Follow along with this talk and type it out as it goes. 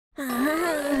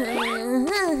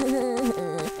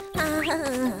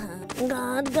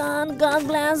God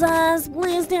bless us.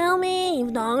 Please tell me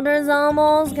if Dr.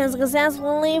 Zomboss can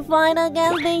successfully fight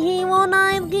against the evil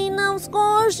Night King of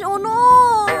Scorch or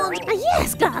not.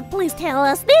 Yes, God, please tell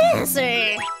us the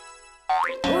answer.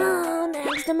 Well,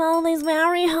 next month is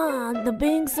very hot. The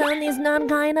big sun is not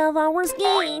kind of our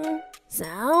skin.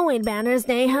 So we'd better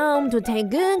stay home to take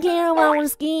good care of our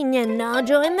skin and not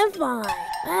join the fight.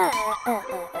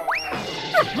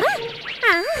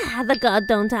 The god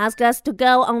don't ask us to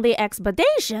go on the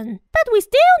expedition, but we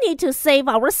still need to save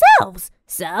ourselves.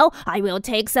 So I will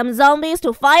take some zombies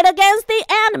to fight against the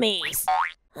enemies.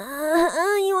 You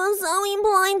are so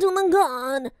impolite to the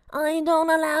god. I don't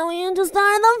allow you to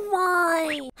start the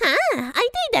fight. I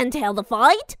didn't tell the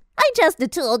fight. I just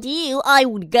told you I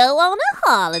would go on a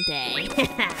holiday.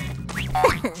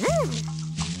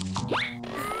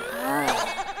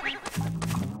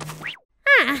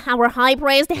 Our high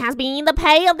priest has been in the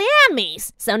pay of the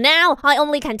enemies, so now I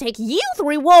only can take you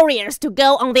 3 warriors to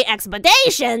go on the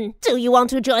expedition. Do you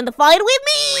want to join the fight with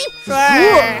me?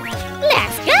 Sure.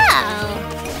 Let's go.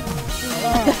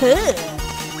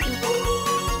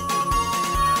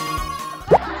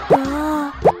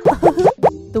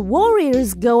 The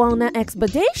warriors go on an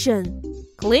expedition.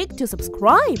 Click to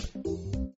subscribe.